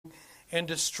and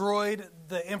destroyed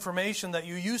the information that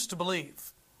you used to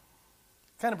believe.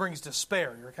 Kind of brings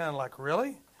despair. You're kind of like,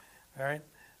 really? All right.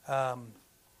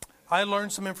 I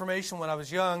learned some information when I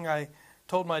was young. I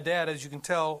told my dad, as you can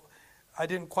tell, I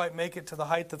didn't quite make it to the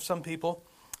height of some people.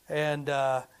 And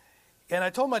I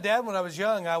told my dad when I was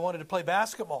young I wanted to play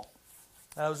basketball.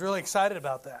 I was really excited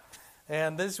about that.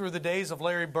 And these were the days of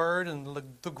Larry Bird and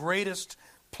the greatest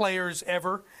players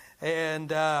ever.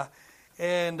 And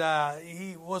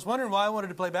he was wondering why I wanted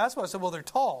to play basketball. I said, well, they're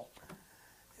tall.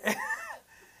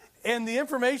 And the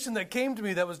information that came to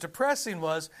me that was depressing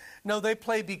was, no, they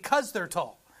play because they're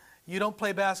tall. You don't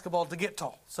play basketball to get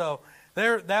tall. So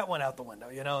that went out the window,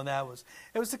 and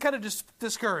it was kind of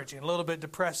discouraging, a little bit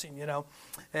depressing,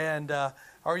 And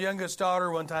our youngest daughter,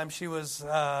 one time, she was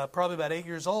probably about 8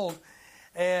 years old,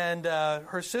 and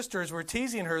her sisters were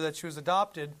teasing her that she was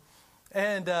adopted.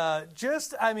 And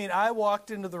I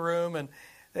walked into the room, and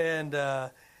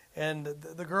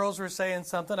the girls were saying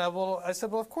something. I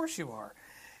said, well, of course you are.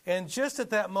 And just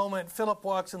at that moment, Philip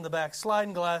walks in the back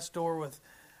sliding glass door with,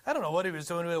 I don't know what he was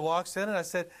doing, but he walks in, and I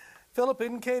said, Philip,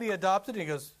 isn't Katie adopted? And he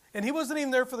goes, and he wasn't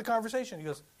even there for the conversation. He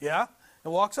goes, yeah,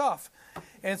 and walks off.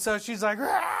 And so she's like,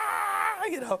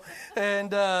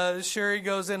 and Sherry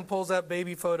goes in, pulls out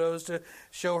baby photos to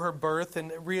show her birth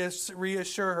and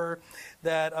reassure her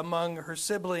that among her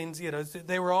siblings,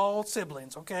 they were all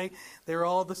siblings, okay? They were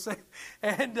all the same.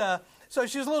 And so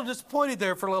she was a little disappointed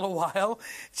there for a little while.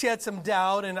 She had some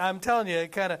doubt, and I'm telling you,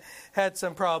 it kind of had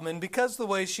some problem. And because of the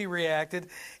way she reacted,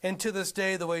 and to this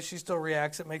day, the way she still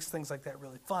reacts, it makes things like that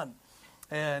really fun.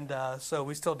 And so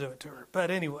we still do it to her.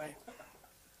 But anyway,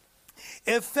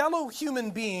 if fellow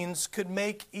human beings could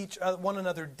make one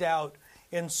another doubt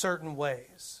in certain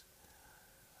ways,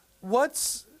 let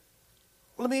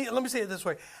me say it this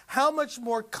way. How much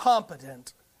more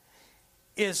competent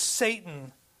is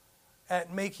Satan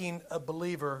at making a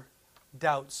believer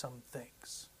doubt some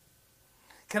things?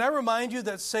 Can I remind you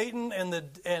that Satan and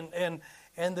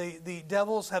the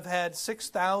devils have had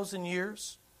 6,000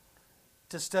 years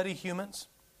to study humans?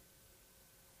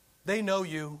 They know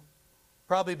you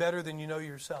probably better than you know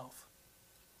yourself.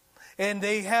 And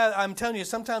I'm telling you,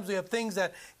 sometimes we have things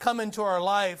that come into our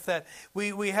life that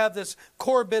we have this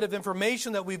core bit of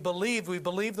information that we believe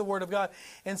the Word of God,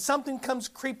 and something comes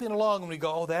creeping along and we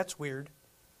go, oh, that's weird.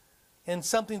 And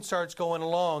something starts going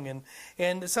along.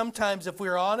 And sometimes, if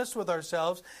we're honest with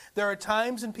ourselves, there are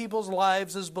times in people's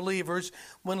lives as believers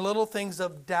when little things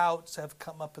of doubts have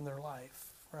come up in their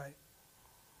life, right?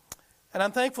 And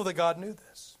I'm thankful that God knew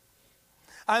this.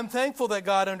 I'm thankful that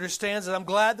God understands it. I'm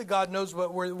glad that God knows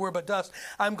what we're but dust.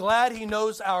 I'm glad He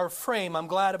knows our frame. I'm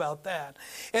glad about that.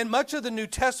 And much of the New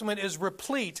Testament is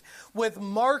replete with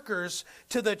markers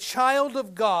to the child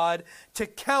of God to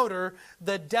counter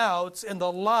the doubts and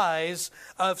the lies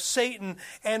of Satan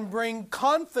and bring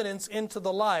confidence into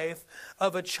the life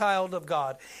of a child of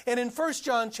God. And in 1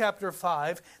 John chapter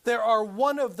 5, there are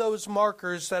one of those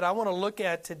markers that I want to look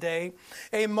at today,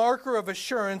 a marker of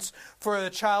assurance for a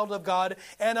child of God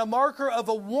and a marker of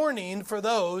a warning for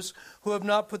those who have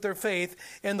not put their faith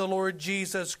in the Lord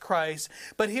Jesus Christ.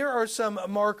 But here are some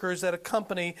markers that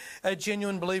accompany a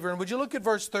genuine believer. And would you look at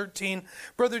verse 13?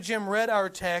 Brother Jim read our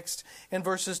text in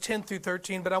verses 10 through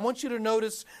 13, but I want you to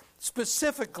notice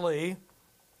specifically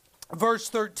verse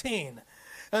 13.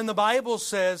 And the Bible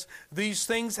says, these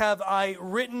things have I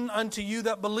written unto you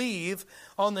that believe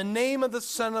on the name of the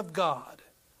Son of God.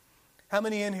 How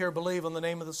many in here believe on the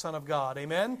name of the Son of God?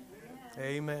 Amen? Amen.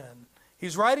 Amen.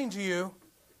 He's writing to you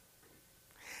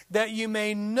that you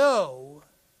may know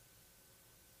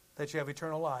that you have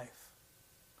eternal life.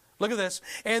 Look at this.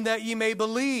 And that you may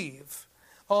believe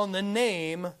on the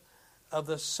name of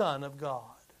the Son of God.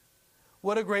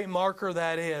 What a great marker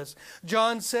that is.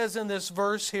 John says in this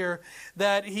verse here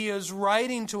that he is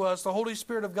writing to us, the Holy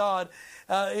Spirit of God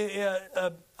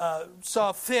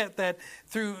saw fit that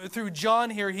through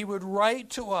John here he would write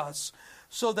to us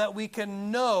so that we can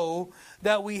know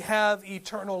that we have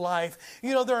eternal life.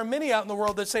 You know, there are many out in the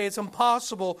world that say it's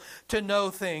impossible to know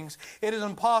things. It is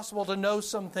impossible to know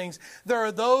some things. There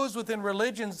are those within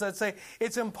religions that say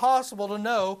it's impossible to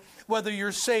know whether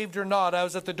you're saved or not. I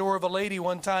was at the door of a lady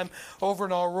one time over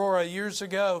in Aurora years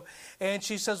ago, and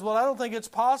she says, well, I don't think it's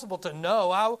possible to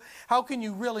know. How can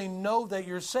you really know that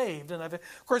you're saved? And of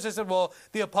course I said, well,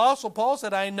 the Apostle Paul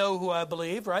said, I know who I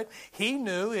believe, right? He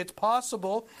knew it's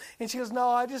possible. And she goes, no,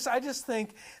 I just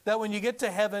think that when you get to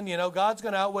heaven, you know, God's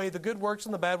going to outweigh the good works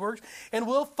and the bad works, and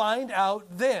we'll find out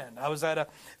then. I was at a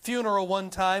funeral one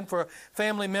time for a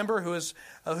family member who was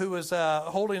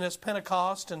holding his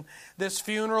Pentecost, and this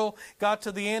funeral got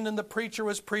to the end, and the preacher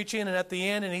was preaching, and at the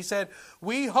end, and he said,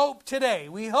 we hope today,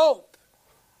 we hope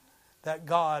that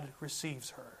God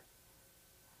receives her.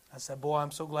 I said, boy,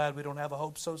 I'm so glad we don't have a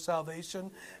hope so salvation.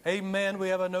 Amen. We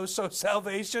have a no so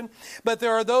salvation. But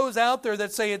there are those out there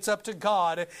that say it's up to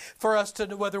God for us to,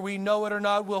 whether we know it or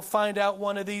not, we'll find out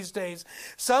one of these days.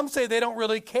 Some say they don't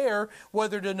really care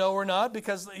whether to know or not,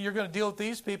 because you're going to deal with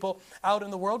these people out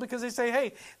in the world, because they say,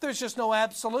 hey, there's just no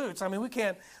absolutes. I mean, we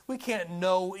can't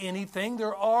know anything.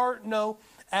 There are no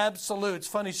absolutes.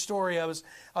 Funny story, I was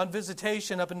on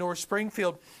visitation up in North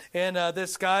Springfield, and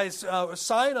this guy's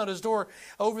sign on his door,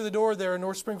 over the door there in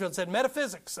North Springfield, said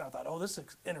metaphysics. I thought, oh, this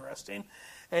is interesting.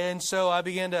 And so I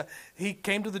he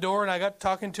came to the door, and I got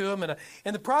talking to him, and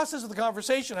in the process of the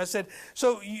conversation, I said,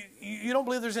 so you don't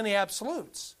believe there's any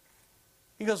absolutes?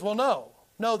 He goes, well,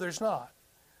 no, there's not.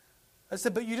 I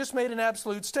said, but you just made an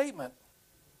absolute statement.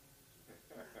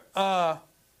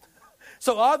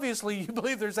 So obviously you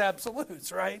believe there's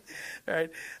absolutes, right?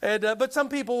 Right. And but some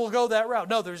people will go that route.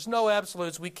 No, there's no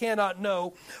absolutes. We cannot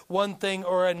know one thing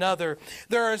or another.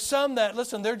 There are some that,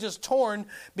 listen, they're just torn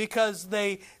because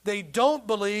they don't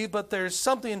believe, but there's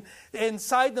something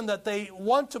inside them that they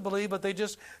want to believe, but they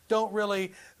just don't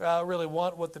really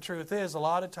want what the truth is a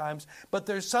lot of times. But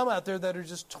there's some out there that are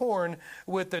just torn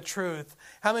with the truth.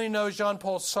 How many know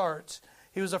Jean-Paul Sartre?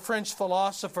 He was a French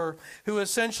philosopher who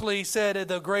essentially said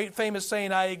the great famous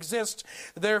saying, I exist,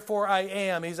 therefore I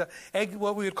am. He's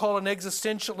what we would call an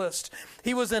existentialist.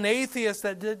 He was an atheist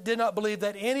that did not believe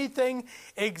that anything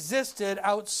existed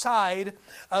outside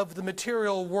of the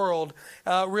material world.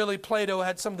 Really, Plato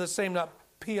had some of the same, not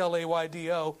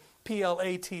P-L-A-Y-D-O,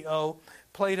 P-L-A-T-O.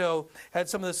 Plato had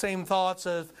some of the same thoughts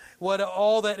of what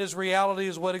all that is reality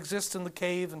is what exists in the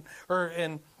cave,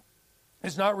 and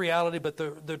it's not reality, but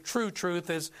the true truth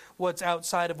is what's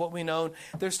outside of what we know.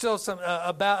 There's still some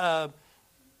about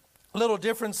little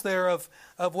difference there of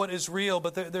what is real,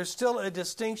 but there's still a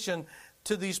distinction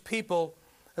to these people,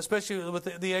 especially with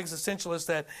the existentialists,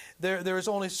 that there is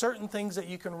only certain things that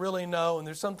you can really know, and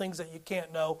there's some things that you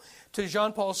can't know. To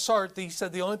Jean-Paul Sartre, he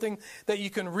said the only thing that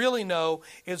you can really know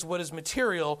is what is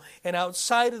material, and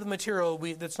outside of the material,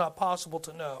 that's not possible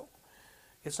to know.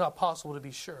 It's not possible to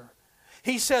be sure.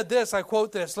 He said this, I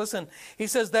quote this, listen, he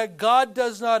says, that God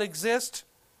does not exist,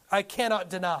 I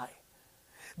cannot deny.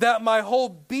 That my whole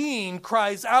being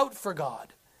cries out for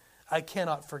God, I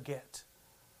cannot forget.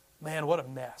 Man, what a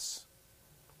mess.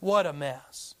 What a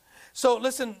mess. So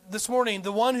listen, this morning,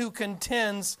 the one who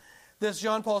contends, this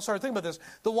Jean-Paul Sartre, think about this,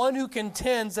 the one who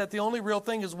contends that the only real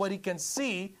thing is what he can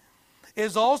see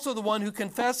is also the one who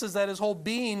confesses that his whole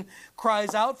being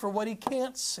cries out for what he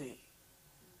can't see.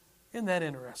 Isn't that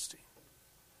interesting?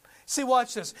 See,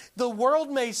 watch this. The world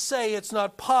may say it's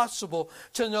not possible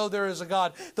to know there is a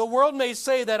God. The world may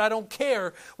say that I don't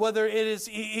care whether it is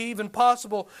even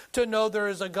possible to know there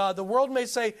is a God. The world may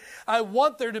say, I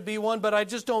want there to be one, but I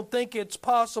just don't think it's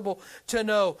possible to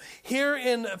know. Here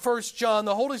in 1 John,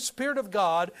 the Holy Spirit of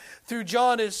God, through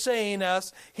John, is saying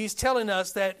us, he's telling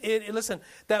us that,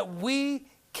 that we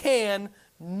can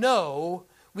know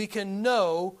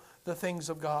the things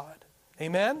of God.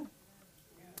 Amen?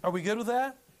 Are we good with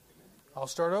that? I'll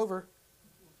start over.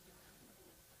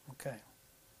 Okay.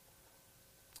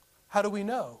 How do we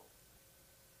know?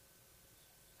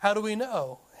 How do we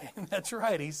know? That's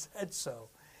right, he said so.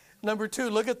 Number 2,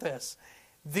 look at this.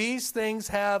 These things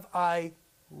have I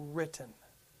written.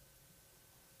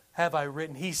 Have I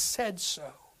written? He said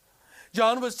so.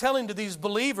 John was telling to these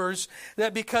believers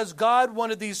that because God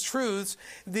wanted these truths,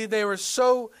 they were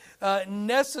so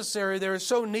necessary, they were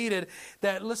so needed,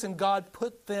 that, listen, God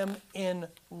put them in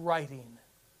writing.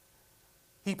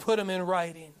 He put them in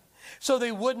writing, so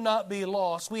they would not be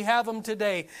lost. We have them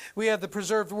today. We have the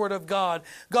preserved Word of God.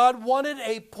 God wanted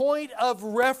a point of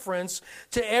reference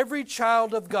to every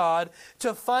child of God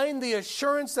to find the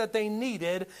assurance that they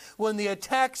needed when the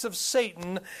attacks of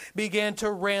Satan began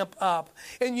to ramp up.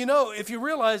 And you know, if you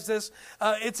realize this,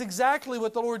 it's exactly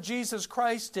what the Lord Jesus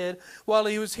Christ did while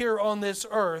He was here on this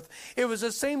earth. It was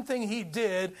the same thing He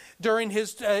did during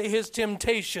His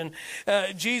temptation.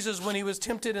 Jesus, when He was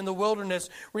tempted in the wilderness,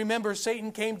 remember,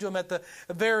 Satan came to Him at the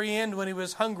very end when He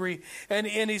was hungry, and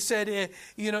He said,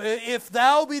 if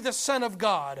thou be the Son of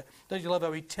God. Don't you love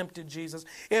how He tempted Jesus?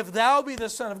 If thou be the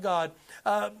Son of God,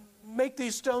 make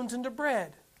these stones into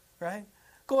bread, right?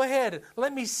 Go ahead,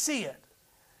 let me see it.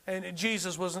 And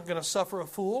Jesus wasn't going to suffer a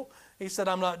fool. He said,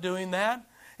 I'm not doing that.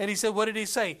 And He said, what did He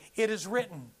say? It is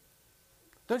written.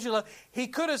 Don't you love? He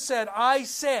could have said, I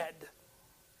said,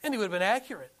 and He would have been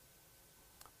accurate.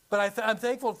 But I'm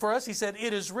thankful for us. He said,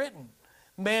 it is written.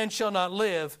 Man shall not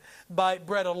live by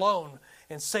bread alone.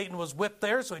 And Satan was whipped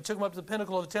there, so He took him up to the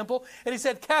pinnacle of the temple, and He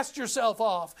said, cast yourself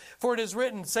off, for it is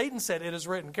written. Satan said, it is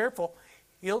written. Careful.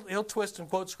 He'll twist and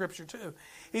quote Scripture too.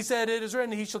 He said, it is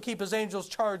written, he shall keep his angels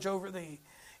charge over thee.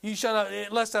 You shall not,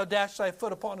 lest thou dash thy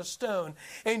foot upon a stone.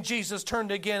 And Jesus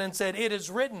turned again and said, it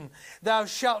is written, thou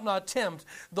shalt not tempt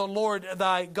the Lord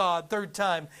thy God. Third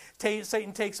time,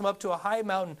 Satan takes him up to a high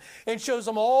mountain and shows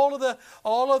him all of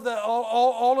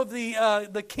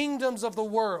the kingdoms of the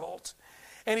world.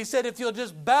 And he said, if you'll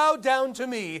just bow down to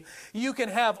me, you can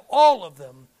have all of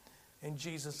them. And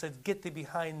Jesus said, get thee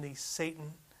behind thee,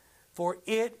 Satan, for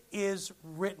it is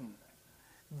written,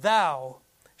 thou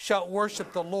shalt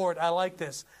worship the Lord, I like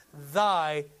this,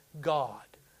 thy God.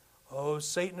 Oh,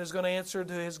 Satan is going to answer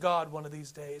to his God one of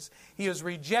these days. He has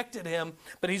rejected him,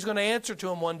 but he's going to answer to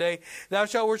him one day. Thou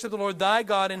shalt worship the Lord thy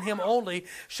God, and him only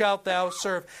shalt thou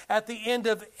serve. At the end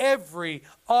of every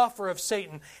offer of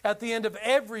Satan, at the end of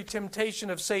every temptation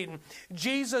of Satan,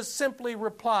 Jesus simply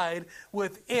replied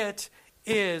with, it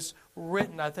is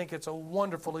written. I think it's a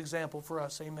wonderful example for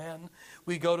us. Amen.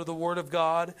 We go to the Word of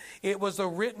God. It was the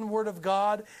written Word of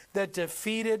God that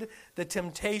defeated the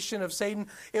temptation of Satan.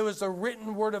 It was the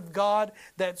written Word of God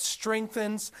that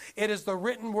strengthens. It is the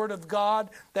written Word of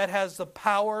God that has the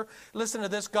power. Listen to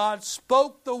this. God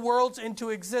spoke the worlds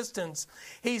into existence.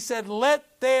 He said, let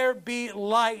there be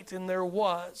light, and there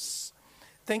was.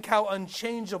 Think how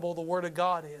unchangeable the Word of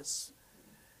God is.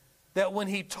 That when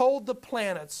he told the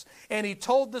planets and he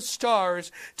told the stars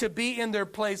to be in their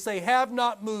place, they have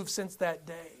not moved since that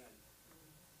day.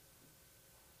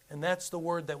 And that's the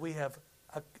word that we have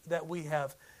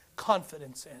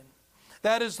confidence in.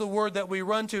 That is the word that we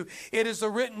run to. It is the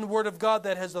written word of God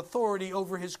that has authority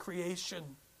over his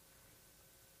creation.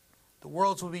 The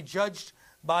worlds will be judged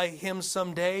by him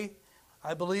someday.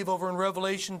 I believe over in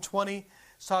Revelation 20, it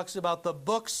talks about the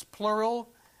books,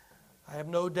 plural. I have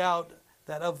no doubt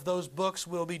that of those books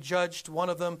will be judged, one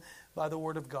of them, by the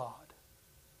Word of God.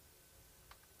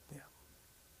 Yeah.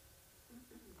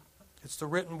 It's the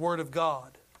written Word of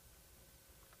God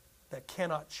that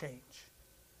cannot change.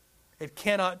 It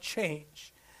cannot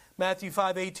change. Matthew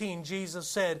 5:18, Jesus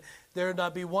said, there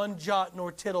not be one jot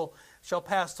nor tittle shall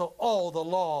pass till all the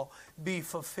law be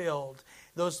fulfilled.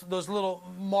 Those little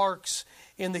marks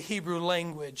in the Hebrew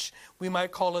language, we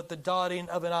might call it the dotting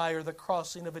of an I or the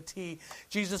crossing of a T.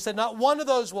 Jesus said, not one of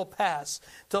those will pass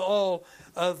till all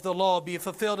of the law be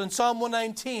fulfilled. In Psalm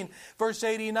 119, verse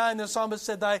 89, the psalmist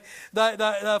said, thy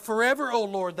forever, O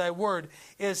Lord, thy word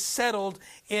is settled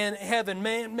in heaven.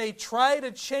 Man may try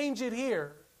to change it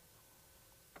here,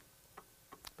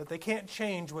 but they can't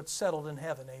change what's settled in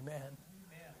heaven. Amen.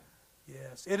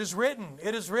 Yes, it is written,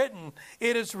 it is written,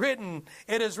 it is written,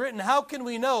 it is written. How can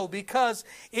we know? Because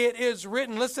it is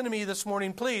written. Listen to me this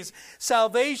morning, please.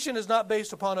 Salvation is not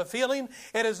based upon a feeling.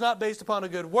 It is not based upon a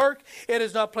good work. It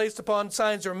is not based upon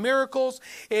signs or miracles.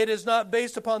 It is not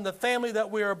based upon the family that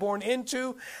we are born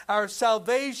into. Our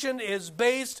salvation is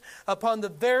based upon the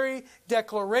very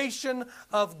declaration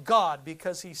of God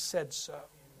because He said so.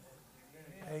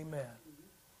 Amen.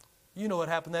 You know what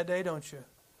happened that day, don't you?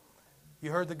 You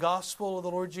heard the gospel of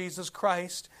the Lord Jesus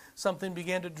Christ. Something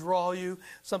began to draw you.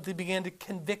 Something began to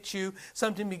convict you.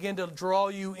 Something began to draw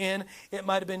you in. It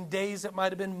might have been days. It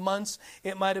might have been months.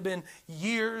 It might have been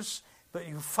years. But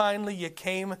you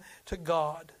came to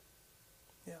God.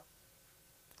 Yeah.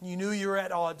 You knew you were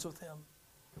at odds with Him.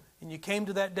 And you came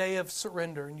to that day of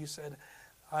surrender and you said,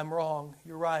 I'm wrong.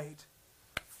 You're right.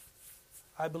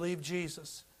 I believe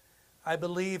Jesus. I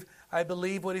believe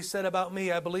what He said about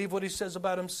me. I believe what He says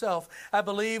about Himself. I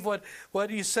believe what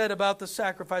He said about the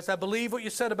sacrifice. I believe what You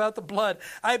said about the blood.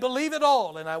 I believe it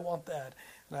all, and I want that.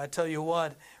 And I tell you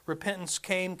what, repentance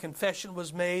came, confession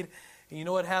was made, and you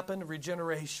know what happened?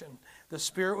 Regeneration. The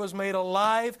Spirit was made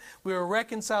alive. We were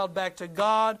reconciled back to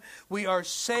God. We are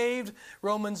saved.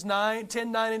 Romans 10,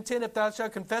 9, and 10. If thou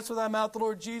shalt confess with thy mouth the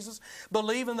Lord Jesus,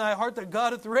 believe in thy heart that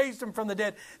God hath raised Him from the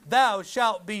dead, thou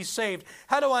shalt be saved.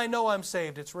 How do I know I'm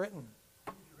saved? It's written.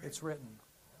 It's written.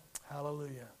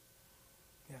 Hallelujah.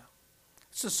 Yeah.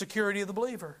 It's the security of the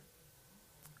believer.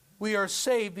 We are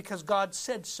saved because God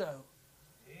said so.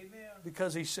 Amen.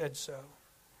 Because He said so.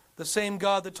 The same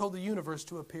God that told the universe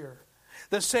to appear.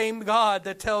 The same God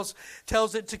that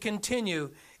tells it to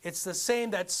continue. It's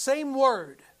that same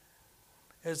word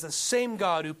as the same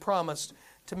God who promised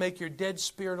to make your dead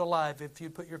spirit alive if you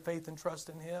put your faith and trust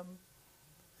in Him.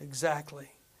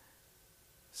 Exactly.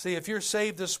 See, if you're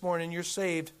saved this morning, you're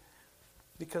saved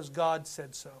because God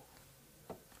said so.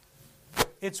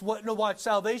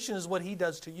 Salvation is what He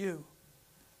does to you.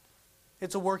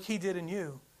 It's a work He did in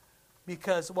you.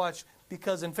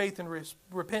 Because in faith and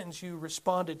repentance you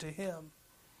responded to Him.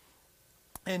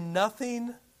 And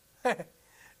nothing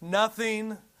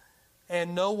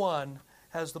and no one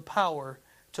has the power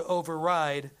to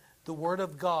override the Word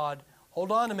of God.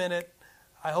 Hold on a minute.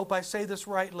 I hope I say this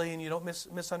rightly and you don't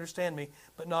misunderstand me,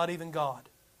 but not even God.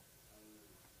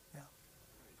 Yeah.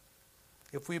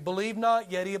 If we believe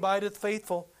not, yet He abideth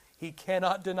faithful. He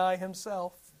cannot deny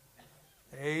Himself.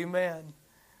 Amen.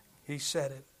 He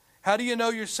said it. How do you know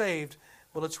you're saved?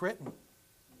 Well, it's written.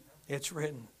 It's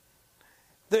written.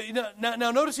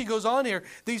 Now notice he goes on here.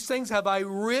 These things have I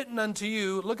written unto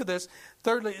you. Look at this.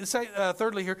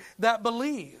 Thirdly here, that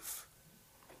believe.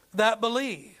 That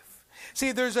believe.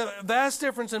 See, there's a vast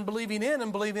difference in believing in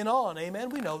and believing on. Amen?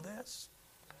 We know this.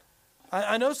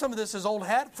 I know some of this is old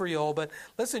hat for you all, but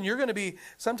listen, you're going to be,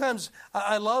 sometimes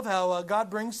I love how God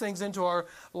brings things into our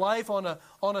life on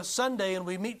a Sunday, and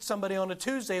we meet somebody on a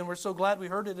Tuesday, and we're so glad we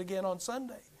heard it again on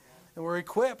Sunday. And we're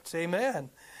equipped. Amen.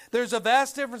 There's a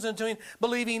vast difference between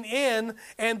believing in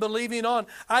and believing on.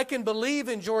 I can believe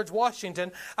in George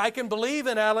Washington. I can believe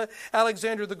in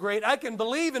Alexander the Great. I can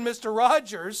believe in Mr.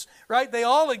 Rogers, right? They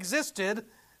all existed.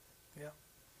 Yeah.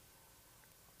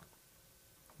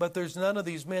 But there's none of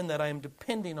these men that I am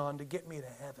depending on to get me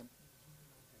to heaven.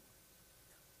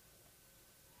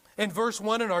 In verse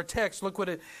 1 in our text, look what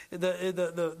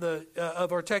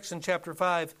of our text in chapter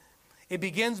 5. It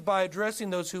begins by addressing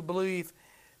those who believe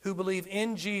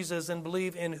in Jesus and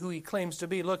believe in who He claims to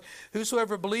be. Look,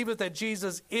 whosoever believeth that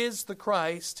Jesus is the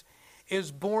Christ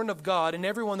is born of God, and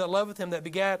everyone that loveth Him that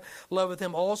begat loveth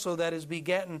Him also that is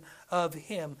begotten of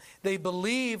Him. They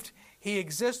believed He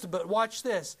existed, but watch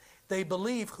this. They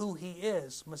believe who He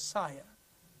is, Messiah.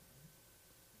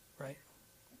 Right?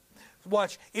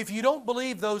 Watch. If you don't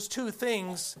believe those two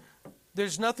things,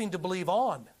 there's nothing to believe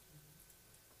on.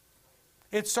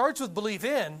 It starts with belief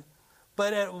in,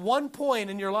 but at one point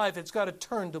in your life, it's got to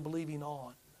turn to believing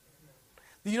on.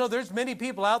 You know, there's many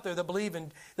people out there that believe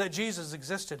that Jesus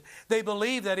existed. They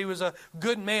believe that He was a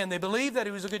good man. They believe that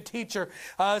He was a good teacher.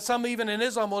 Some even in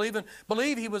Islam will even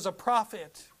believe He was a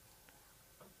prophet.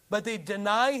 But they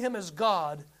deny Him as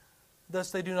God,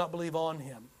 thus they do not believe on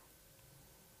Him.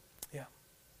 Yeah.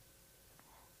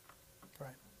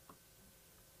 Right.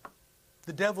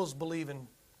 The devils believe in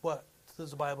what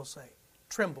does the Bible say?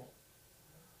 Tremble.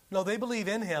 No, they believe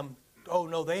in Him. Oh,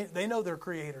 no, they know their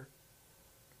Creator.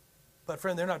 But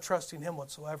friend, they're not trusting Him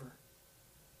whatsoever.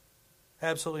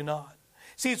 Absolutely not.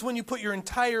 See, it's when you put your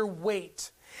entire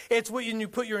weight, it's when you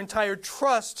put your entire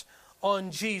trust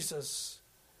on Jesus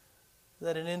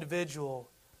that an individual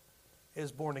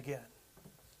is born again.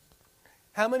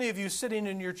 How many of you sitting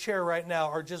in your chair right now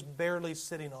are just barely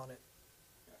sitting on it?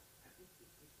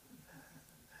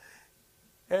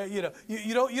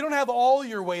 You don't have all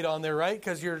your weight on there, right?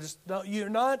 Because you're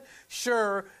not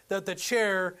sure that the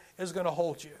chair is going to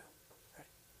hold you.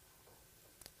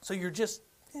 So you're just,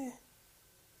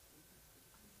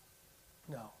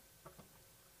 No.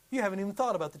 You haven't even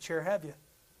thought about the chair, have you?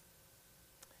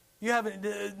 You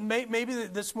haven't. Maybe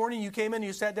this morning you came in,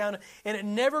 you sat down, and it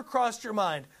never crossed your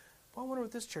mind. Well, I wonder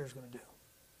what this chair is going to do.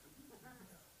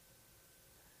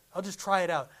 I'll just try it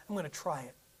out. I'm going to try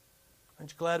it.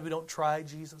 Aren't you glad we don't try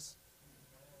Jesus?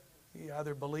 You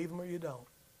either believe Him or you don't.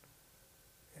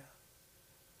 Yeah.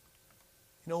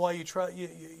 You know why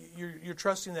you're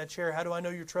trusting that chair? How do I know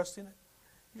you're trusting it?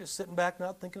 You're just sitting back,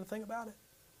 not thinking a thing about it.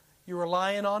 You're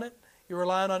relying on it. You're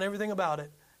relying on everything about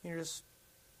it. You're just,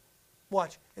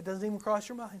 watch. It doesn't even cross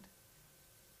your mind.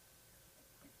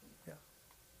 Yeah.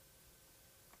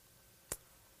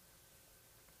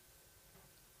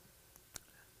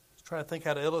 Let's try to think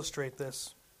how to illustrate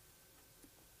this.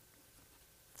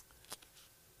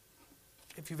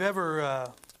 If you've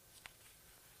ever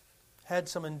had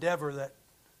some endeavor that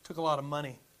took a lot of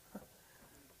money,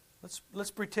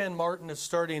 let's pretend Martin is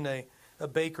starting a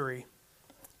bakery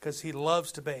because he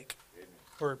loves to bake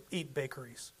or eat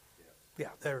bakeries. Yeah,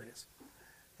 there it is.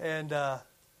 And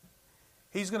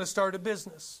he's going to start a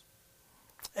business,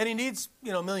 and he needs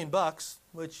 $1 million,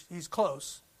 which he's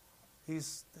close.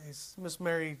 He's Miss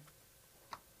Mary.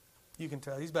 You can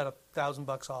tell he's about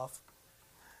 $1,000 off.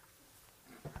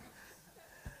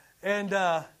 And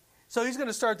so he's going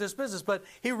to start this business, but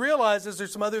he realizes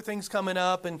there's some other things coming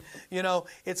up, and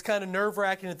it's kind of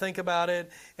nerve-wracking to think about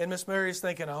it. And Miss Mary's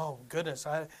thinking, "Oh goodness,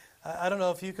 I don't know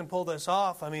if you can pull this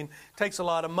off. I mean, it takes a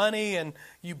lot of money, and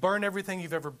you burn everything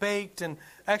you've ever baked, and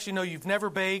actually, no, you've never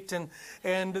baked, and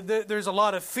there's a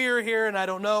lot of fear here, and I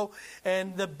don't know.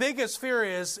 And the biggest fear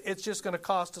is it's just going to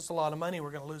cost us a lot of money.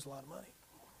 We're going to lose a lot of money.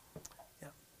 Yeah.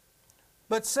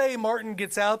 But say Martin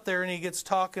gets out there and he gets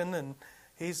talking, and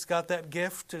he's got that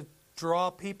gift to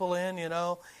draw people in,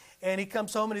 and he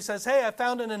comes home and he says, "Hey, I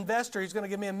found an investor. He's going to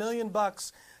give me $1 million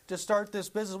to start this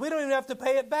business. We don't even have to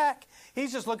pay it back.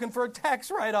 He's just looking for a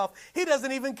tax write-off. He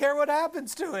doesn't even care what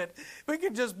happens to it. We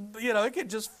could just, it could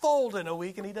just fold in a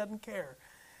week and he doesn't care.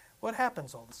 What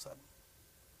happens all of a sudden?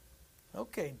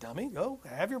 Okay, dummy, go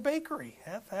have your bakery.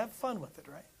 Have fun with it,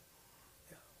 right?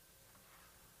 Yeah.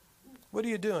 What are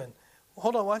you doing?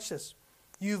 Hold on, watch this.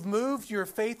 You've moved your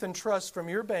faith and trust from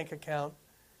your bank account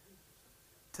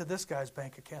to this guy's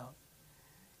bank account.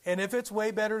 And if it's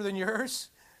way better than yours,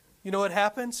 you know what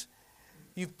happens?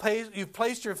 You've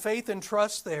placed your faith and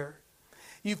trust there.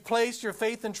 You've placed your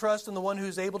faith and trust in the one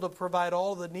who's able to provide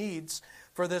all the needs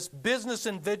for this business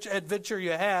adventure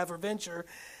you have, or venture.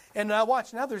 And now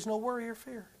watch, now there's no worry or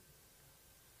fear.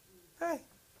 Hey,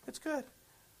 it's good.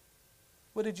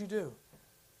 What did you do?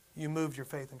 You moved your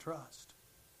faith and trust.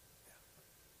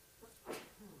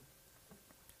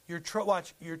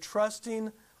 Watch, you're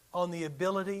trusting on the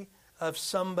ability of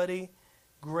somebody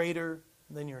greater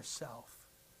than yourself.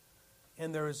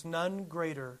 And there is none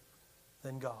greater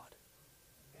than God.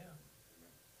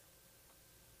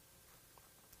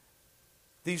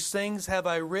 These things have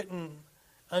I written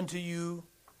unto you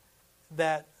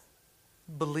that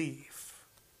believe.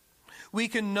 We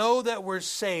can know that we're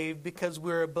saved because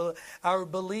our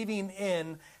believing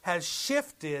in has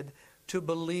shifted to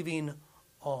believing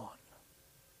on.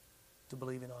 To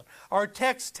believing on. Our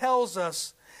text tells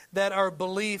us that our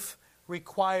belief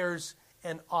requires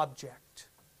an object.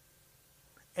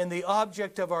 And the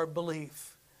object of our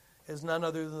belief is none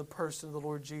other than the person of the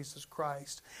Lord Jesus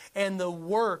Christ and the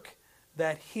work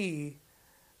that He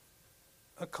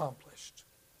accomplished.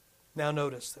 Now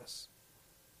notice this.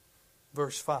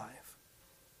 Verse 5.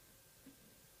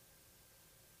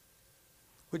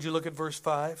 Would you look at verse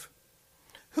 5?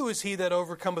 Who is he that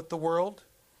overcometh the world?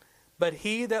 But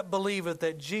he that believeth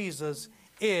that Jesus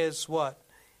is what?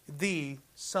 The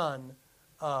Son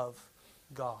of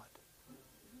God.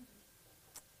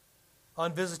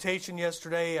 On visitation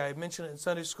yesterday, I mentioned it in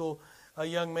Sunday school, a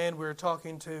young man we were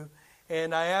talking to,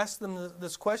 and I asked them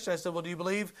this question. I said, well, do you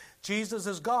believe Jesus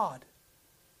is God?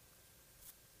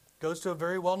 Goes to a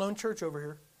very well-known church over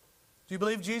here. Do you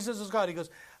believe Jesus is God? He goes,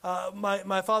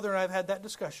 my father and I have had that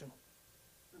discussion.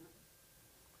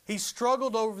 He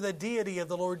struggled over the deity of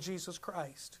the Lord Jesus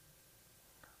Christ.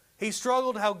 He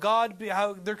struggled how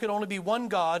there could only be one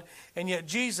God, and yet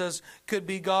Jesus could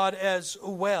be God as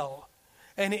well.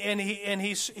 And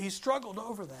he struggled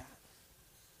over that.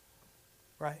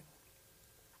 Right?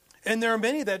 And there are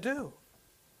many that do.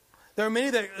 There are many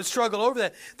that struggle over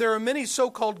that. There are many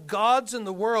so-called gods in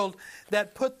the world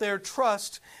that put their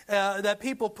trust, that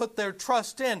people put their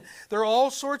trust in. There are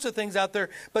all sorts of things out there,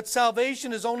 but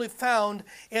salvation is only found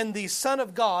in the Son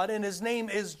of God, and His name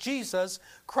is Jesus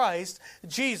Christ,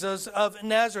 Jesus of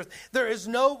Nazareth. There is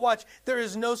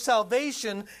no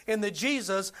salvation in the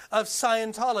Jesus of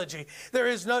Scientology. There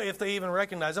is no, if they even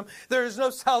recognize Him, there is no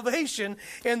salvation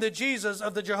in the Jesus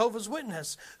of the Jehovah's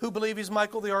Witness, who believe He's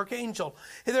Michael the Archangel.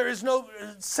 There is no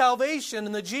salvation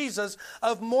in the Jesus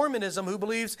of Mormonism, who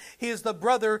believes he is the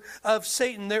brother of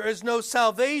Satan. There is no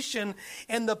salvation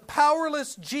in the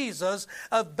powerless Jesus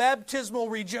of baptismal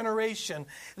regeneration.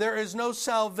 There is no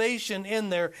salvation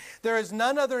in there. There is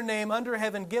none other name under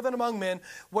heaven given among men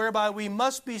whereby we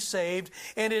must be saved,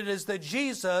 and it is the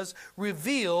Jesus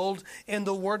revealed in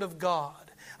the Word of God.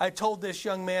 I told this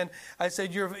young man, I said,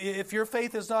 if your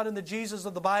faith is not in the Jesus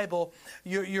of the Bible,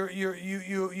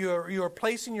 you're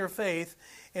placing your faith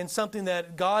in something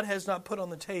that God has not put on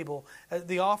the table.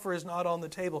 The offer is not on the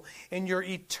table. And your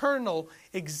eternal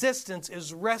existence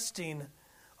is resting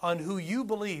on who you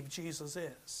believe Jesus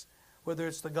is, whether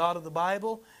it's the God of the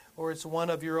Bible or it's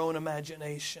one of your own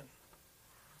imagination.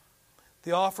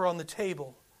 The offer on the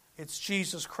table, it's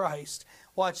Jesus Christ.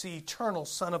 Watch, the eternal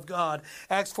Son of God.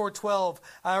 Acts 4:12,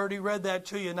 I already read that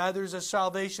to you. Neither is there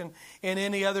salvation in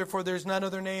any other, for there's none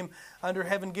other name under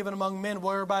heaven given among men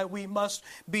whereby we must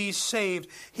be saved.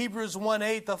 Hebrews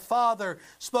 1:8, the Father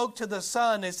spoke to the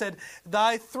Son and said,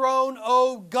 Thy throne,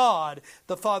 O God,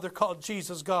 the Father called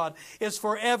Jesus God, is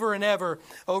forever and ever.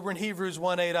 Over in Hebrews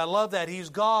 1:8, I love that. He's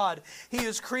God. He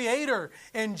is Creator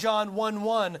in John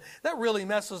 1:1. That really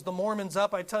messes the Mormons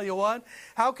up, I tell you what.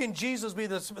 How can Jesus be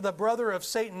the brother of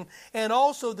Satan and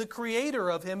also the creator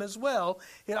of him as well?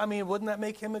 I mean, wouldn't that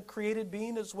make him a created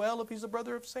being as well if he's a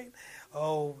brother of Satan?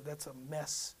 Oh, that's a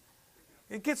mess.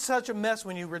 It gets such a mess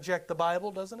when you reject the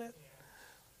Bible, doesn't it?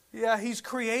 Yeah, He's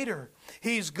creator.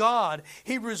 He's God.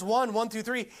 Hebrews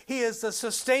 1:1-3. He is the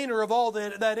sustainer of all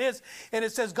that is. And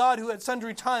it says, God, who at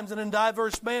sundry times and in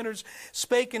diverse manners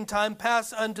spake in time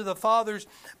past unto the fathers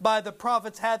by the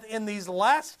prophets, hath in these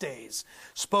last days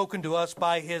spoken to us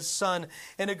by His Son.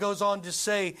 And it goes on to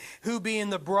say, who being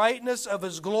the brightness of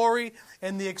His glory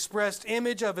and the expressed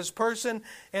image of His person,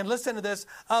 and listen to this,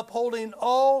 upholding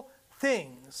all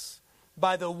things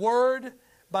by the word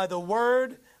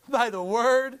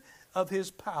of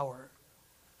His power.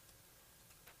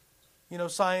 You know,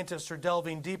 scientists are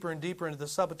delving deeper and deeper into the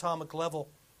subatomic level,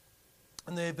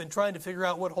 and they've been trying to figure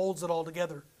out what holds it all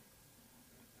together.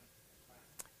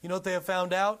 You know what they have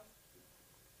found out?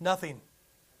 Nothing.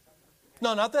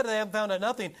 No, not that they haven't found out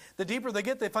nothing. The deeper they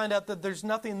get, they find out that there's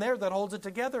nothing there that holds it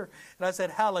together. And I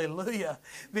said, hallelujah,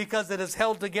 because it is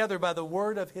held together by the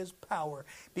word of His power,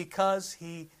 because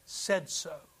He said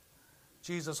so.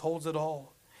 Jesus holds it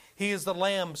all. He is the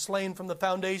Lamb slain from the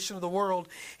foundation of the world.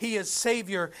 He is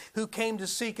Savior who came to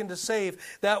seek and to save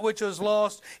that which was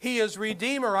lost. He is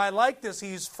Redeemer. I like this.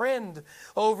 He's friend.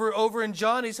 Over in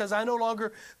John, He says, I no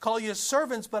longer call you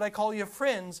servants, but I call you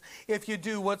friends if you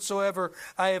do whatsoever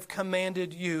I have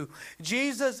commanded you.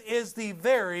 Jesus is the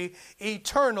very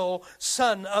eternal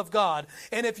Son of God.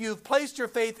 And if you've placed your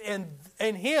faith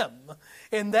in Him,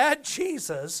 in that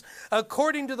Jesus,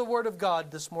 according to the Word of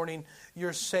God this morning,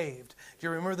 you're saved. Do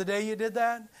you remember the day you did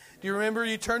that? Do you remember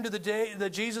you turned to the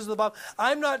Jesus of the Bible?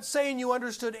 I'm not saying you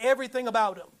understood everything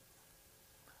about Him.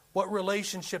 What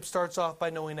relationship starts off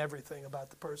by knowing everything about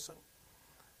the person?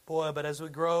 Boy, but as we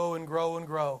grow and grow and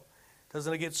grow,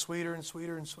 doesn't it get sweeter and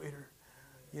sweeter and sweeter?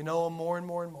 You know Him more and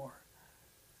more and more.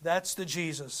 That's the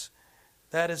Jesus.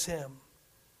 That is Him.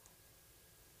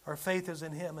 Our faith is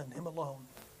in Him and Him alone.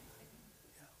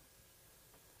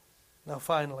 Yeah. Now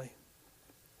finally,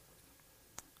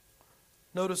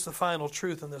 notice the final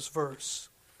truth in this verse.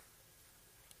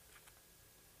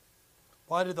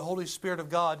 Why did the Holy Spirit of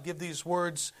God give these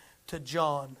words to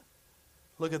John?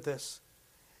 Look at this.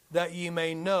 That ye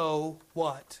may know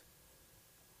what?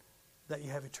 That you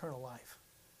have eternal life.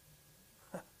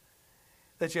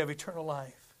 That you have eternal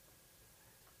life.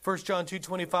 1 John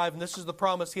 2:25, and this is the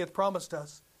promise He hath promised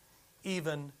us,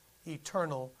 even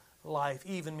eternal life.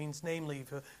 Even means namely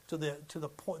to the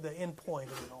point, the end point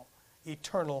of it all.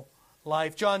 Eternal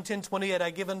life. John 10:28, I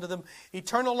give unto them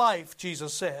eternal life,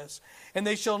 Jesus says, and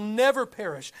they shall never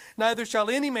perish, neither shall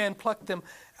any man pluck them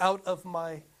out of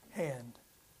my hand.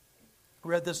 I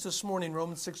read this morning,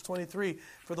 Romans 6:23,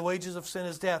 for the wages of sin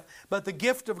is death, but the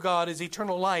gift of God is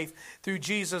eternal life through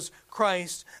Jesus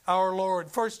Christ our Lord.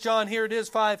 1 John, here it is,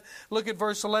 5, look at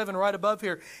verse 11 right above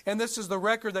here. And this is the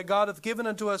record that God hath given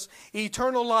unto us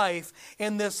eternal life,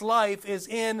 and this life is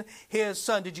in His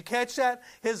Son. Did you catch that?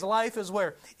 His life is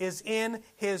where? Is in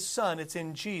His Son. It's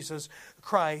in Jesus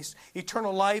Christ.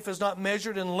 Eternal life is not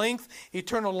measured in length.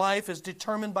 Eternal life is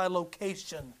determined by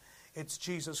location. It's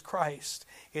Jesus Christ.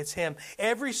 It's Him.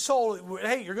 Every soul,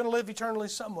 hey, you're going to live eternally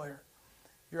somewhere.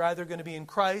 You're either going to be in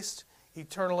Christ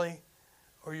eternally,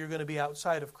 or you're going to be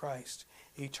outside of Christ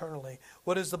eternally.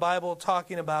 What is the Bible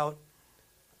talking about?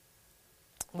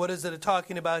 What is it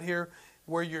talking about here?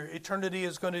 Where your eternity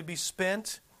is going to be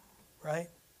spent, right?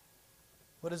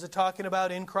 What is it talking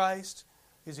about in Christ?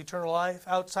 Is eternal life.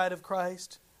 Outside of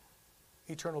Christ,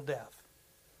 eternal death.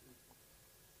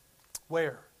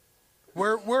 Where?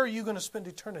 Where are you going to spend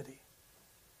eternity?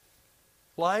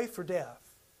 Life or death?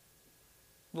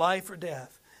 Life or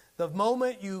death? The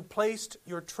moment you placed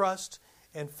your trust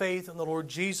and faith in the Lord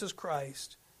Jesus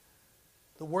Christ,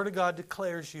 the Word of God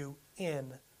declares you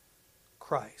in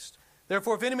Christ.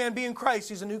 Therefore, if any man be in Christ,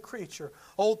 he's a new creature.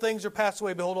 Old things are passed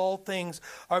away. Behold, all things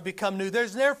are become new.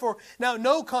 There's therefore now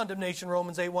no condemnation,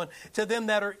 Romans 8:1, to them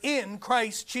that are in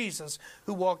Christ Jesus,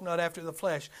 who walk not after the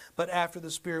flesh, but after the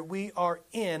Spirit. We are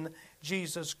in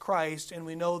Jesus Christ, and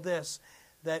we know this,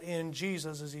 that in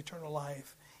Jesus is eternal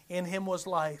life. In Him was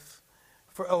life.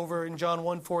 For over in John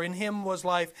 1:4, in Him was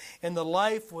life, and the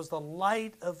life was the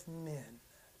light of men.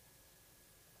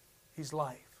 He's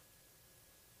life.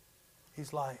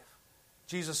 He's life.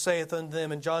 Jesus saith unto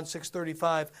them in John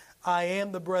 6:35, I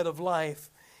am the bread of life.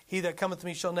 He that cometh to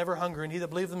me shall never hunger, and he that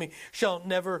believeth in me shall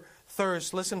never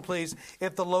thirst. Listen, please.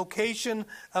 If the location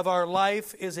of our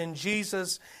life is in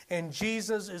Jesus, and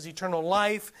Jesus is eternal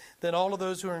life, then all of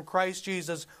those who are in Christ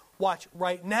Jesus, watch,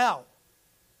 right now,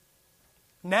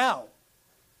 you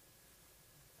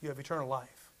have eternal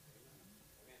life.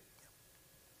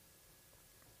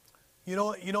 You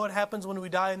know what happens when we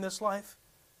die in this life?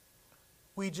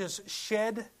 We just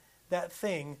shed that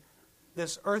thing,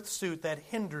 this earth suit that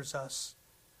hinders us,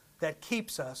 that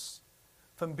keeps us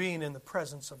from being in the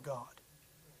presence of God.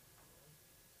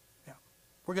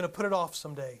 We're going to put it off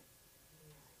someday.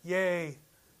 Yay.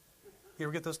 You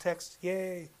ever get those texts?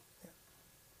 Yay. Yeah.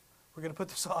 We're going to put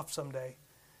this off someday.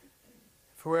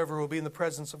 Forever we'll be in the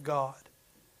presence of God.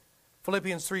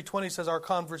 Philippians 3:20 says our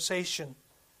conversation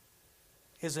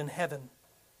is in heaven.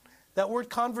 That word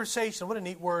conversation, what a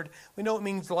neat word. We know it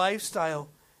means lifestyle.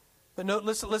 But note,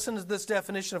 listen to this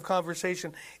definition of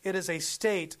conversation. It is a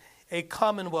state, a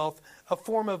commonwealth, a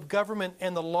form of government,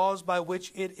 and the laws by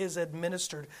which it is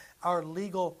administered. Our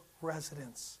legal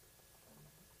residence.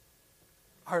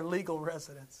 Our legal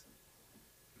residence.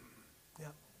 Yeah.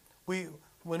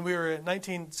 When we were in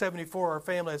 1974, our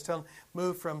family, I was telling,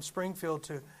 moved from Springfield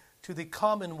to the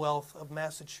Commonwealth of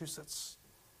Massachusetts.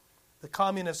 The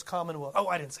Communist Commonwealth. Oh,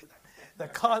 I didn't say that.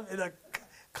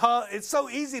 It's so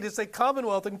easy to say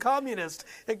Commonwealth and Communist.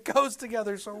 It goes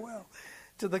together so well.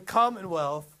 To the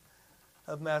Commonwealth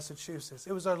of Massachusetts.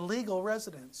 It was our legal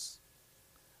residence.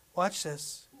 Watch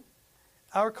this.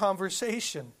 Our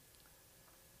conversation,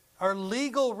 our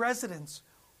legal residence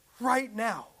right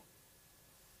now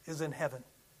is in heaven.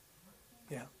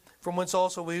 Yeah. From whence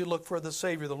also we look for the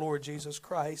Savior, the Lord Jesus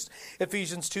Christ.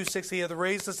 Ephesians 2:6, He hath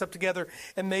raised us up together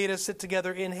and made us sit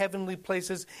together in heavenly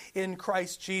places in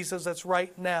Christ Jesus. That's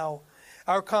right now.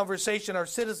 Our conversation, our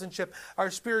citizenship, our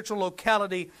spiritual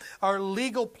locality, our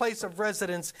legal place of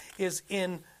residence is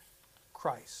in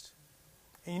Christ.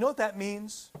 And you know what that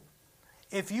means?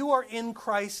 If you are in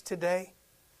Christ today,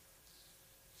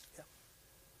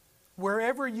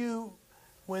 wherever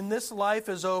when this life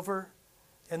is over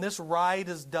and this ride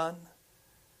is done,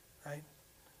 right?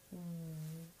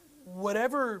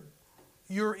 Whatever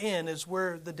you're in is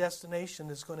where the destination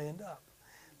is going to end up.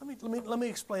 Let me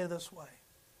explain it this way.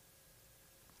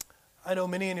 I know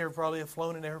many in here probably have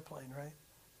flown an airplane, right?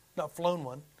 Not flown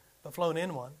one, but flown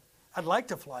in one. I'd like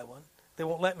to fly one. They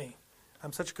won't let me.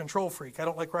 I'm such a control freak. I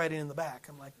don't like riding in the back.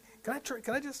 I'm like, can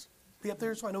I just be up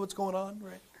there so I know what's going on,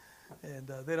 right? And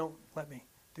they don't let me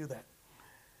do that.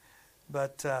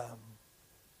 But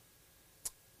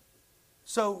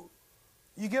so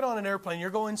you get on an airplane. You're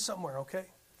going somewhere, okay?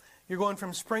 You're going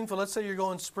from Springfield. Let's say you're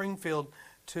going Springfield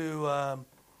to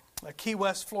Key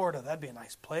West, Florida. That'd be a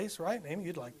nice place, right? Maybe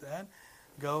you'd like that.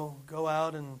 Go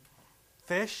out and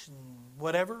fish and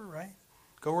whatever, right?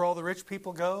 Go where all the rich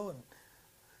people go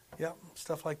and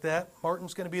stuff like that.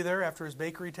 Martin's going to be there after his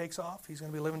bakery takes off. He's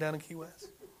going to be living down in Key West.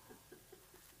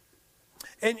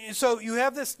 And so you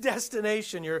have this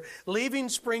destination. You're leaving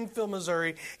Springfield,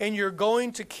 Missouri, and you're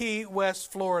going to Key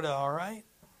West, Florida, all right?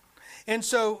 And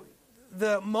so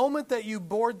the moment that you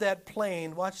board that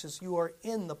plane, watch this, you are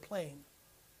in the plane.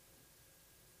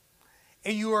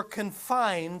 And you are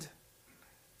confined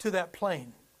to that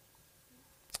plane.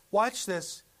 Watch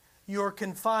this. You are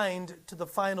confined to the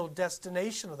final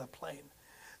destination of the plane.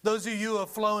 Those of you who have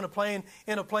flown a plane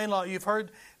in a plane lot, you've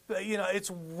heard,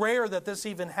 it's rare that this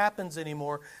even happens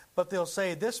anymore, but they'll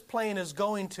say, this plane is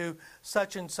going to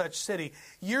such and such city.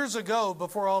 Years ago,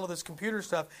 before all of this computer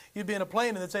stuff, you'd be in a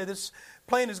plane and they'd say, this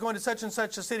plane is going to such and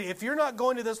such a city. If you're not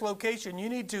going to this location, you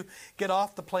need to get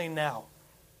off the plane now.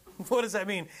 What does that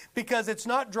mean? Because it's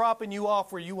not dropping you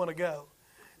off where you want to go.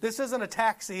 This isn't a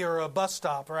taxi or a bus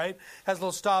stop, right? Has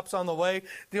little stops on the way.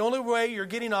 The only way you're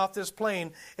getting off this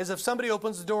plane is if somebody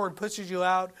opens the door and pushes you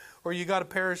out, or you got a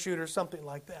parachute or something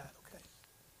like that. Okay.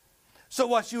 So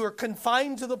watch, you are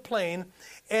confined to the plane,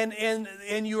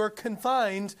 and you are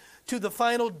confined to the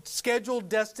final scheduled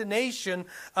destination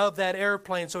of that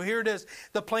airplane. So here it is.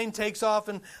 The plane takes off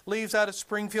and leaves out of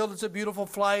Springfield. It's a beautiful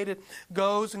flight. It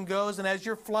goes and goes. And as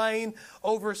you're flying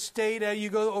over state, you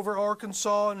go over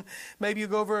Arkansas, and maybe you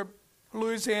go over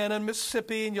Louisiana and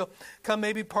Mississippi, and you'll come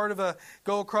maybe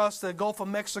go across the Gulf of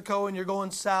Mexico, and you're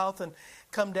going south and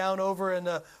come down over in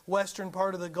the western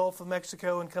part of the Gulf of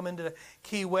Mexico and come into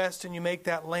Key West, and you make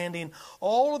that landing.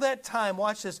 All of that time,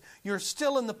 watch this, you're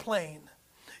still in the plane.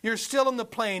 You're still in the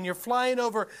plane. You're flying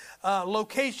over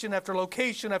location after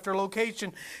location after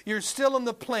location. You're still in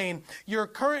the plane. Your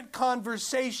current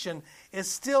conversation is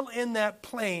still in that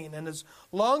plane. And as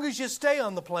long as you stay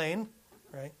on the plane,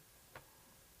 right,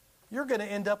 you're going to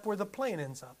end up where the plane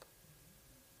ends up.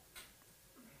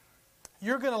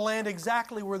 You're going to land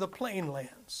exactly where the plane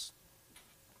lands.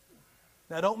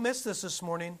 Now, don't miss this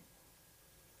morning.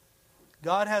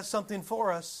 God has something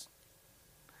for us.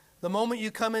 The moment you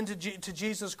come into to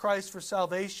Jesus Christ for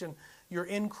salvation, you're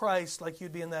in Christ like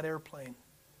you'd be in that airplane.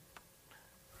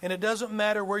 And it doesn't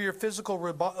matter where your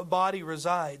physical body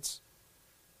resides.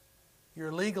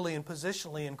 You're legally and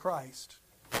positionally in Christ.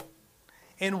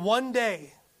 And one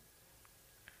day,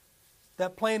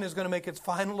 that plane is going to make its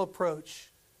final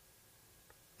approach.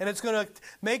 And it's going to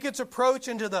make its approach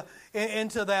into that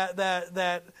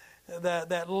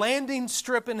that landing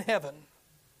strip in heaven.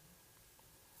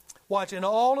 Watch, and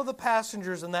all of the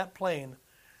passengers in that plane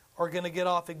are going to get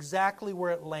off exactly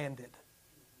where it landed,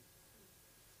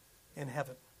 in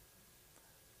heaven.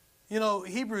 You know,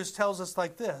 Hebrews tells us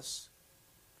like this.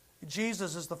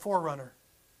 Jesus is the forerunner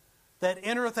that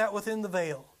entereth out within the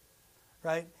veil,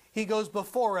 right? He goes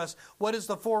before us. What is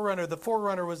the forerunner? The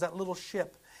forerunner was that little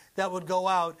ship that would go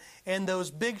out, and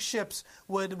those big ships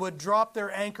would drop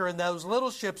their anchor, and those little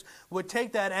ships would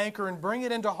take that anchor and bring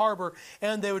it into harbor,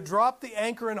 and they would drop the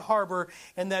anchor in harbor,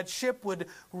 and that ship would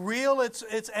reel its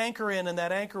anchor in, and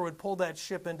that anchor would pull that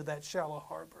ship into that shallow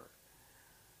harbor.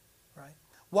 Right?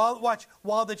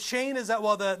 While the chain is out,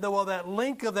 while that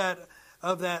link of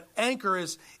that anchor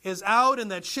is out, and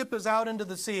that ship is out into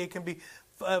the sea, it can be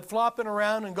flopping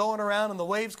around and going around, and the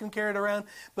waves can carry it around.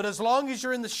 But as long as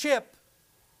you're in the ship,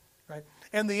 right,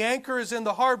 and the anchor is in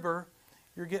the harbor,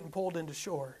 you're getting pulled into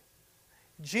shore.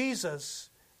 Jesus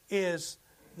is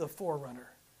the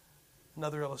forerunner.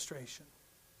 Another illustration.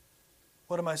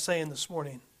 What am I saying this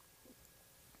morning?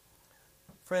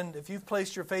 Friend, if you've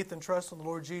placed your faith and trust in the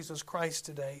Lord Jesus Christ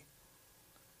today,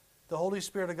 the Holy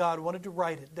Spirit of God wanted to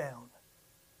write it down.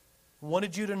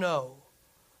 Wanted you to know,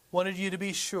 wanted you to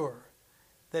be sure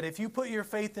that if you put your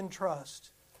faith and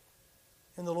trust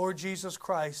in the Lord Jesus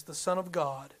Christ, the Son of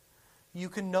God, you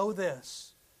can know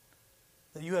this,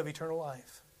 that you have eternal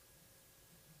life.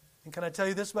 And can I tell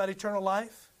you this about eternal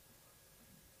life?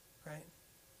 Right?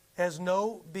 Has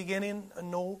no beginning and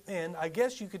no end. I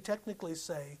guess you could technically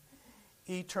say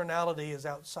eternality is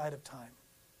outside of time.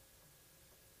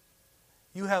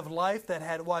 You have life that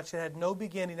had no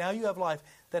beginning. Now you have life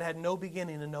that had no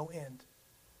beginning and no end.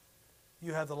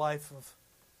 You have the life of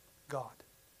God.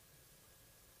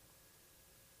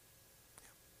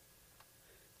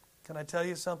 Can I tell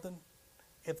you something?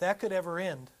 If that could ever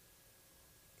end,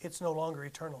 it's no longer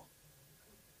eternal.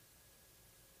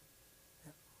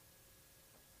 Yeah.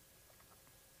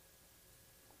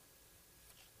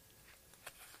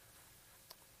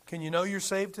 Can you know you're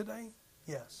saved today?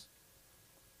 Yes.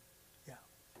 Yeah.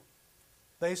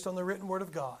 Based on the written Word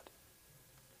of God,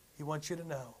 He wants you to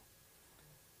know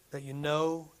that you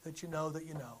know that you know that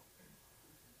you know.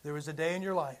 There was a day in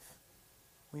your life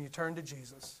when you turned to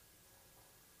Jesus,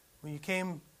 when you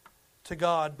came to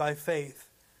God by faith,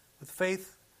 with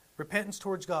faith, repentance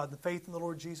towards God, the faith in the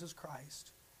Lord Jesus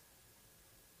Christ.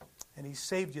 And He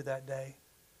saved you that day.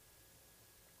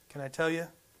 Can I tell you?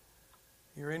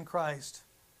 You're in Christ,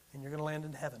 and you're going to land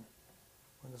in heaven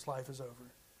when this life is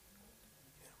over.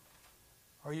 Yeah.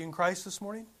 Are you in Christ this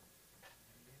morning?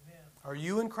 Amen. Are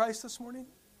you in Christ this morning?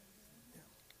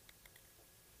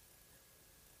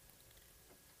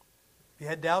 You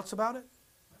had doubts about it?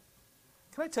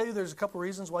 Can I tell you there's a couple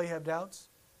reasons why you have doubts?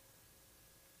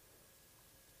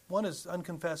 One is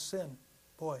unconfessed sin.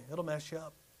 Boy, it'll mess you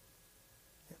up.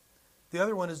 Yeah. The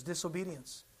other one is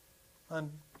disobedience.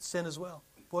 Sin as well.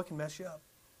 Boy, it can mess you up.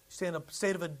 You stay in a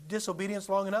state of a disobedience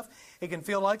long enough, it can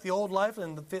feel like the old life,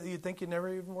 and you think you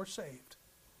never even were saved.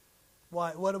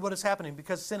 Why? What is happening?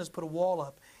 Because sin has put a wall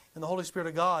up, and the Holy Spirit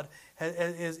of God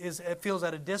it feels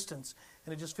at a distance,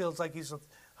 and it just feels like He's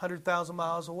 100,000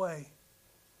 miles away.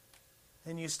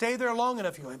 And you stay there long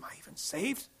enough, you go, am I even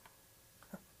saved?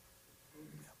 Yeah.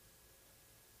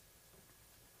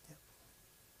 Yeah.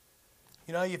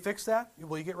 You know how you fix that?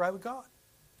 Well, you get right with God.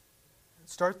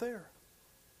 Start there.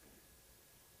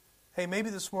 Hey, maybe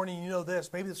this morning you know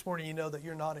this. Maybe this morning you know that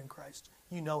you're not in Christ.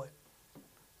 You know it.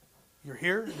 You're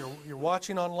here, you're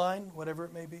watching online, whatever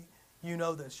it may be. You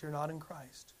know this. You're not in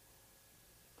Christ.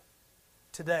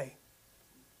 Today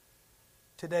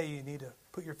you need to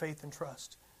put your faith and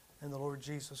trust in the Lord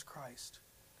Jesus Christ.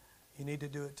 You need to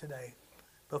do it today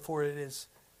before it is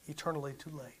eternally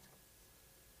too late.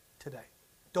 Today.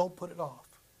 Don't put it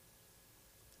off.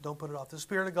 Don't put it off. The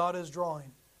Spirit of God is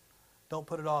drawing. Don't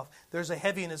put it off. There's a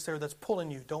heaviness there that's pulling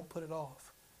you. Don't put it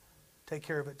off. Take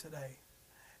care of it today.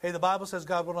 Hey, the Bible says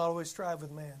God will not always strive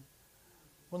with man.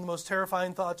 One of the most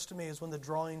terrifying thoughts to me is when the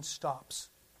drawing stops.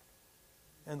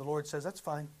 And the Lord says, that's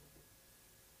fine.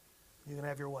 You can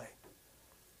have your way.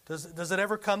 Does it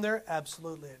ever come there?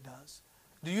 Absolutely it does.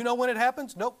 Do you know when it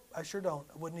happens? Nope, I sure don't.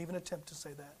 I wouldn't even attempt to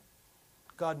say that.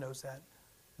 God knows that.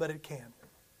 But it can.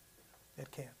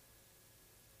 It can.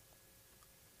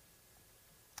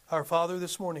 Our Father,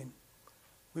 this morning,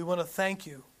 we want to thank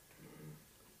you.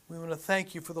 We want to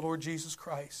thank you for the Lord Jesus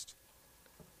Christ.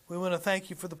 We want to thank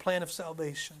you for the plan of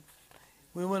salvation.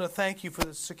 We want to thank you for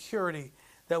the security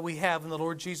that we have in the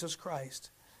Lord Jesus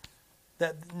Christ.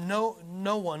 That no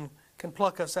one can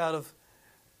pluck us out of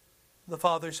the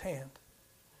Father's hand.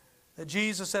 That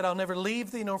Jesus said, I'll never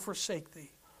leave thee nor forsake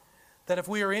thee. that if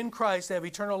we are in Christ, they have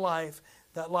eternal life.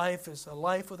 That life is a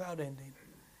life without ending.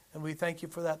 And we thank you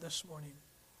for that this morning.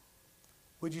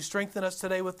 Would you strengthen us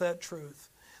today with that truth?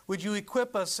 Would you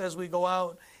equip us as we go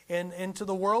out into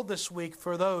the world this week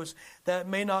for those that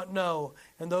may not know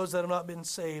and those that have not been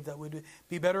saved, that would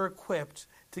be better equipped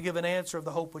to give an answer of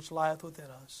the hope which lieth within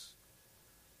us.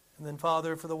 And then,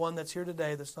 Father, for the one that's here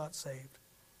today that's not saved,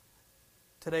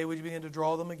 today would you begin to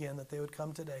draw them again, that they would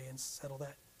come today and settle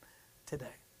that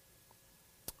today.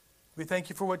 We thank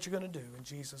you for what you're going to do. In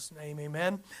Jesus' name,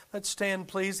 amen. Let's stand,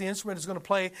 please. The instrument is going to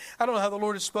play. I don't know how the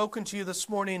Lord has spoken to you this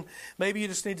morning. Maybe you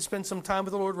just need to spend some time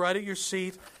with the Lord right at your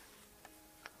seat.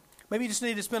 Maybe you just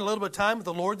need to spend a little bit of time with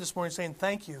the Lord this morning saying,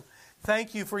 thank you.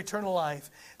 Thank you for eternal life.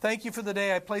 Thank you for the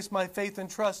day I placed my faith and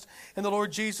trust in the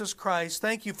Lord Jesus Christ.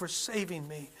 Thank you for saving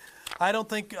me. I don't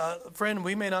think, friend,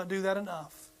 we may not do that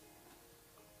enough.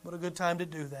 What a good time to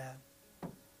do that.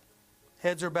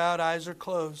 Heads are bowed, eyes are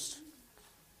closed.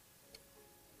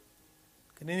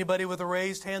 Can anybody with a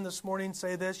raised hand this morning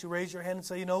say this? You raise your hand and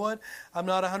say, you know what? I'm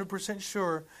not 100%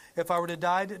 sure if I were to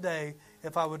die today,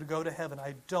 if I were to go to heaven.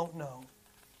 I don't know.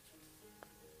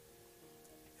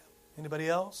 Anybody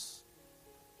else?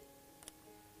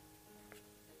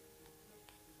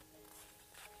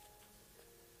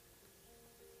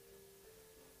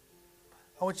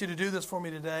 I want you to do this for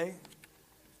me today.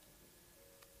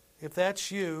 If that's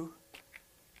you,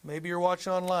 maybe you're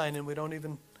watching online and we don't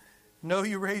even know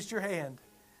you raised your hand.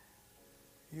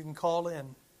 You can call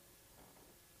in.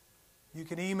 You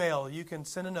can email. You can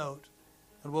send a note,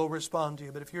 and we'll respond to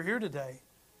you. But if you're here today,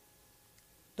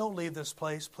 don't leave this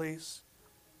place, please,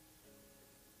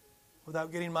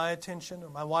 without getting my attention or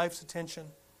my wife's attention.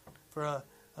 For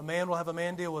a man will have a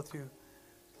man deal with you.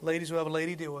 Ladies will have a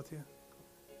lady deal with you.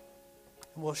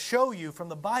 And we'll show you from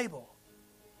the Bible,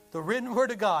 the written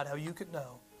word of God, how you could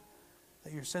know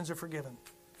that your sins are forgiven,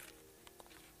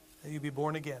 that you be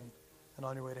born again and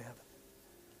on your way to heaven.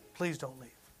 Please don't leave.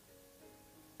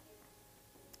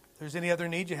 If there's any other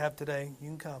need you have today, you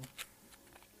can come.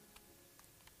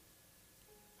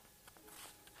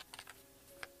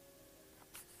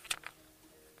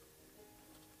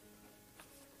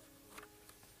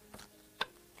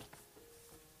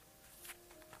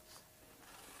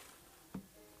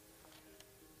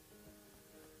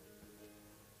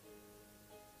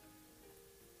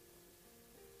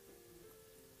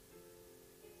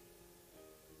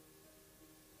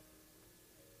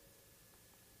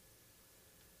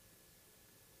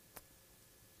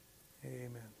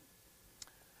 Amen.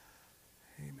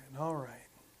 Amen. All right.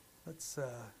 Let's.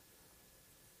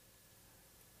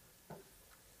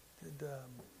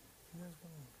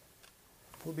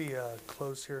 We'll be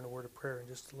close here in a word of prayer in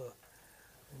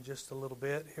just a little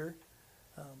bit here.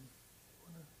 Did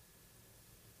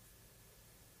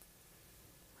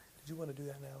you want to do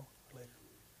that now or later?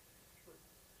 Sure.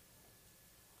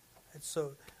 It's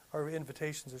so our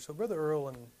invitations are so. Brother Earl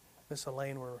and Miss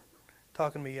Elaine were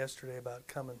talking to me yesterday about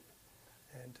coming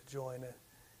and to join it.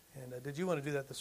 And did you want to do that this